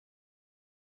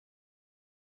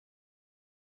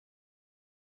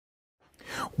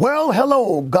Well,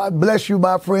 hello. God bless you,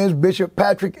 my friends. Bishop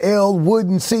Patrick L.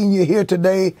 Wooden Sr. here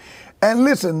today. And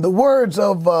listen, the words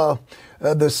of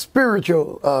the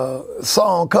spiritual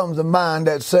song comes to mind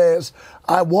that says,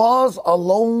 I was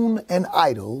alone and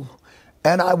idle,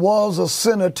 and I was a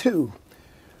sinner too.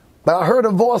 But I heard a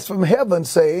voice from heaven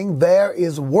saying, there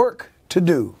is work to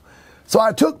do. So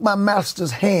I took my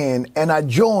master's hand and I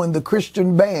joined the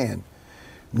Christian band.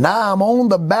 Now I'm on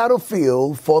the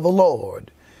battlefield for the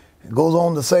Lord. It goes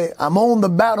on to say, I'm on the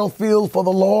battlefield for the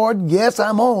Lord. Yes,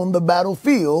 I'm on the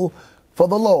battlefield for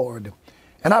the Lord.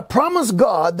 And I promised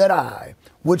God that I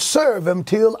would serve him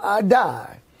till I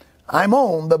die. I'm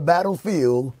on the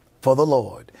battlefield for the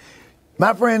Lord.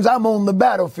 My friends, I'm on the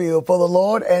battlefield for the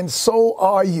Lord, and so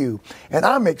are you. And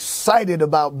I'm excited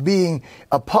about being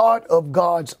a part of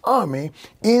God's army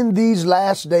in these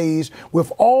last days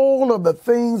with all of the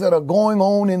things that are going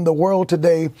on in the world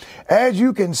today. As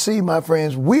you can see, my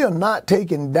friends, we are not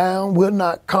taking down. We're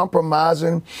not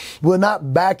compromising. We're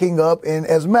not backing up. And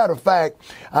as a matter of fact,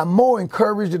 I'm more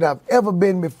encouraged than I've ever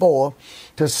been before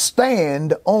to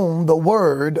stand on the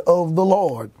word of the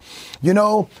Lord. You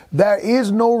know, there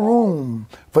is no room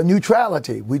for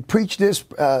neutrality. We preached this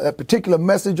a particular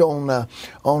message on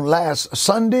last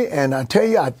Sunday, and I tell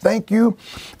you, I thank you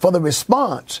for the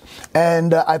response.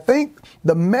 And I think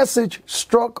the message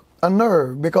struck a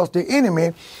nerve because the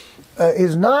enemy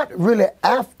is not really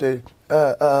after.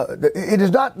 It is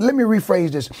not. Let me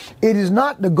rephrase this. It is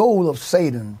not the goal of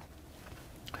Satan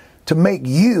to make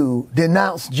you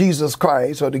denounce Jesus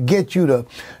Christ or to get you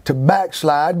to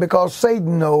backslide, because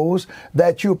Satan knows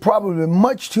that you're probably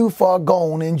much too far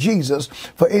gone in Jesus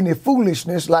for any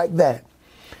foolishness like that.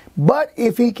 But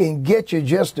if he can get you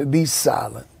just to be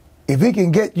silent, if he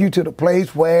can get you to the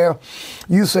place where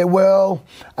you say, well,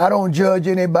 I don't judge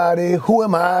anybody. Who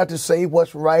am I to say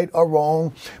what's right or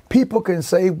wrong? People can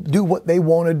say, do what they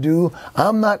want to do.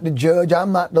 I'm not the judge.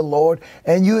 I'm not the Lord.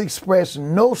 And you express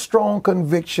no strong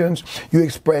convictions. You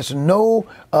express no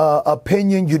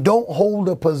opinion. You don't hold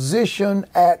a position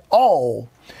at all.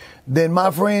 Then, my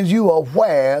friends, you are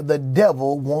where the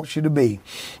devil wants you to be.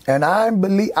 And I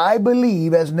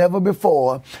believe as never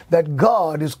before that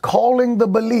God is calling the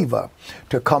believer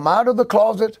to come out of the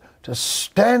closet, to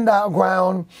stand our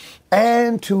ground,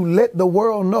 and to let the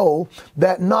world know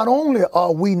that not only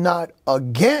are we not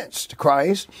against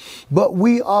Christ, but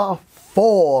we are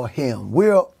for him.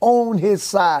 We're on his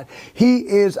side. He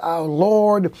is our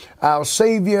Lord, our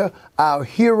Savior, our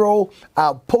hero,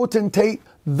 our potentate,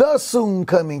 the soon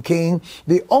coming King,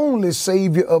 the only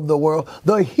Savior of the world,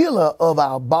 the healer of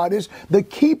our bodies, the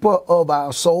keeper of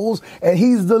our souls, and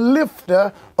he's the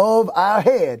lifter of our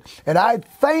head. And I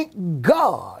thank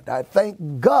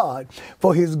God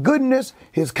for his goodness,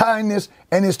 his kindness,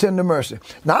 and his tender mercy.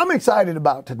 Now, I'm excited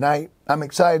about tonight.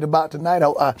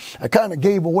 I kind of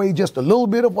gave away just a little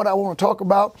bit of what I want to talk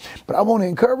about, but I want to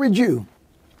encourage you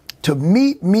to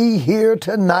meet me here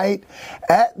tonight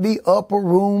at the Upper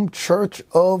Room Church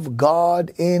of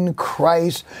God in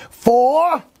Christ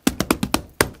for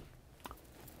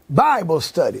Bible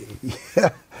study.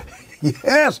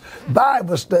 Yes,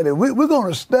 Bible study. We're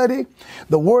going to study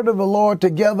the word of the Lord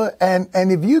together. And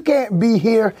if you can't be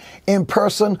here in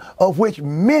person, of which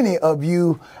many of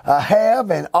you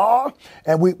have and are,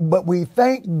 but we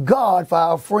thank God for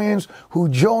our friends who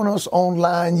join us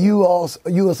online. You are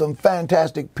some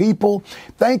fantastic people.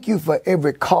 Thank you for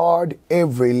every card,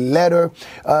 every letter.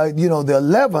 The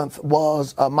 11th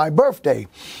was my birthday.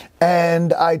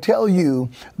 And I tell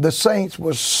you, the saints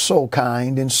were so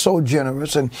kind and so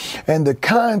generous, and the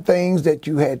kind things that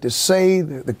you had to say,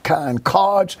 the kind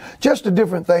cards, just the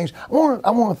different things. I want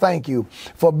to thank you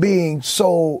for being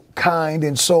so kind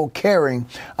and so caring.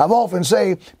 I've often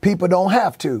say people don't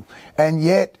have to, and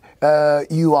yet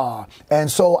you are.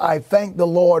 And so I thank the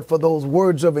Lord for those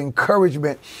words of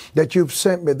encouragement that you've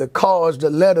sent me, the cards, the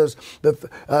letters,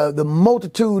 the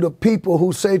multitude of people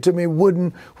who say to me,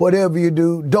 Wooden, whatever you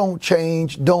do, don't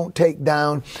change, don't take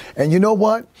down. And you know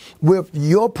what? With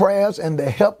your prayers and the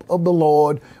help of the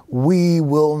Lord, we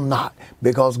will not,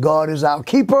 because God is our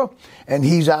keeper and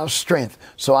he's our strength.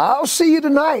 So I'll see you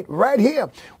tonight right here.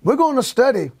 We're going to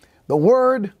study the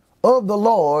word of the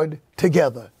Lord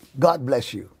together. God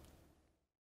bless you.